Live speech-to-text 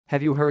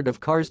Have you heard of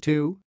Cars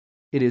 2?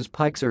 It is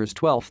Pixar's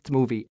 12th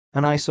movie,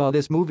 and I saw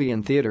this movie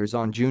in theaters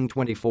on June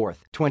 24,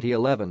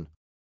 2011.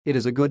 It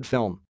is a good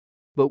film.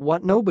 But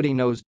what nobody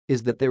knows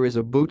is that there is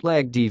a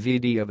bootleg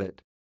DVD of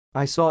it.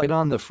 I saw it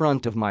on the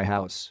front of my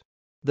house.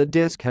 The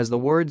disc has the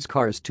words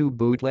Cars 2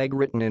 Bootleg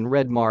written in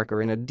red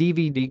marker in a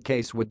DVD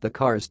case with the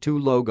Cars 2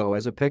 logo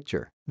as a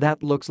picture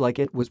that looks like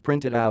it was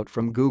printed out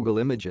from Google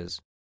Images.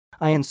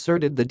 I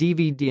inserted the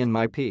DVD in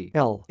my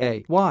PlayStation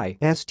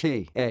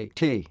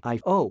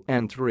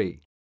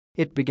 3.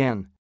 It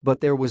began,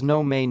 but there was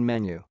no main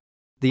menu.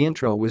 The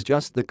intro was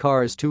just the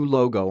Cars 2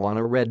 logo on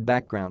a red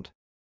background.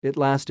 It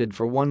lasted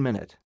for 1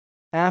 minute.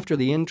 After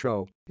the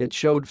intro, it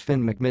showed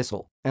Finn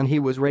McMissile, and he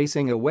was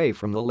racing away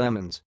from the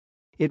lemons.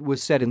 It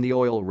was set in the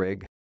oil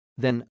rig.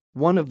 Then,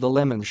 one of the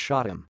lemons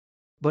shot him.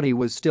 But he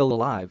was still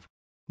alive.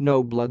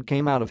 No blood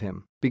came out of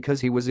him because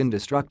he was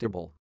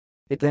indestructible.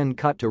 It then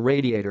cut to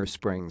Radiator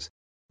Springs.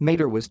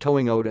 Mater was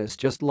towing Otis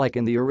just like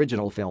in the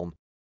original film.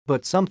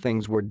 But some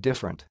things were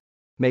different.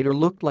 Mater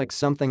looked like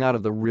something out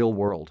of the real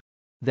world.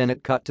 Then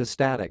it cut to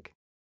static.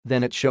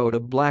 Then it showed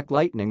a Black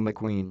Lightning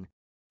McQueen.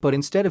 But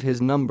instead of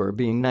his number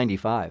being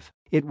 95,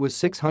 it was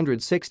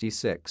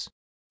 666.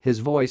 His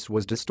voice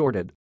was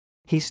distorted.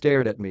 He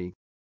stared at me.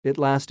 It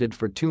lasted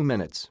for 2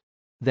 minutes.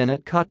 Then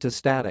it cut to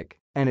static,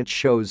 and it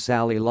shows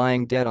Sally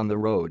lying dead on the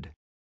road.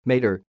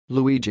 Mater,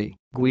 Luigi,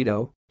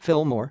 Guido,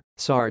 Fillmore,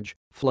 Sarge,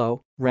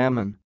 Flo,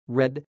 Ramon,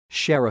 Red,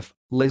 Sheriff,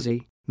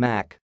 Lizzie,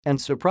 Mac,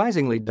 and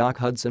surprisingly Doc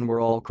Hudson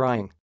were all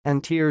crying,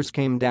 and tears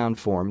came down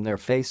from their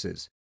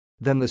faces.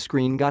 Then the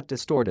screen got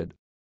distorted.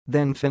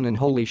 Then Finn and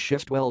Holy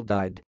Shiftwell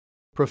died.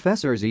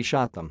 Professor Z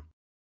shot them.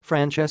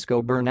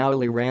 Francesco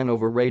Bernoulli ran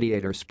over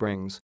Radiator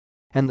Springs.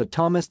 And the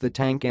Thomas the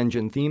Tank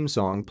Engine theme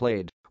song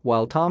played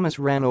while Thomas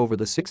ran over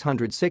the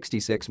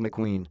 666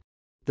 McQueen.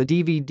 The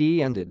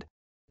DVD ended.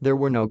 There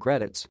were no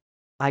credits.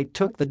 I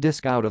took the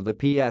disc out of the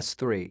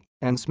PS3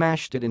 and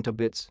smashed it into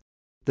bits.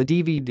 The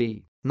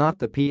DVD, not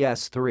the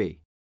PS3.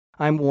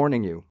 I'm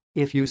warning you,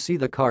 if you see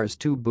the Cars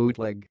 2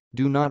 bootleg,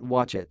 do not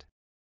watch it.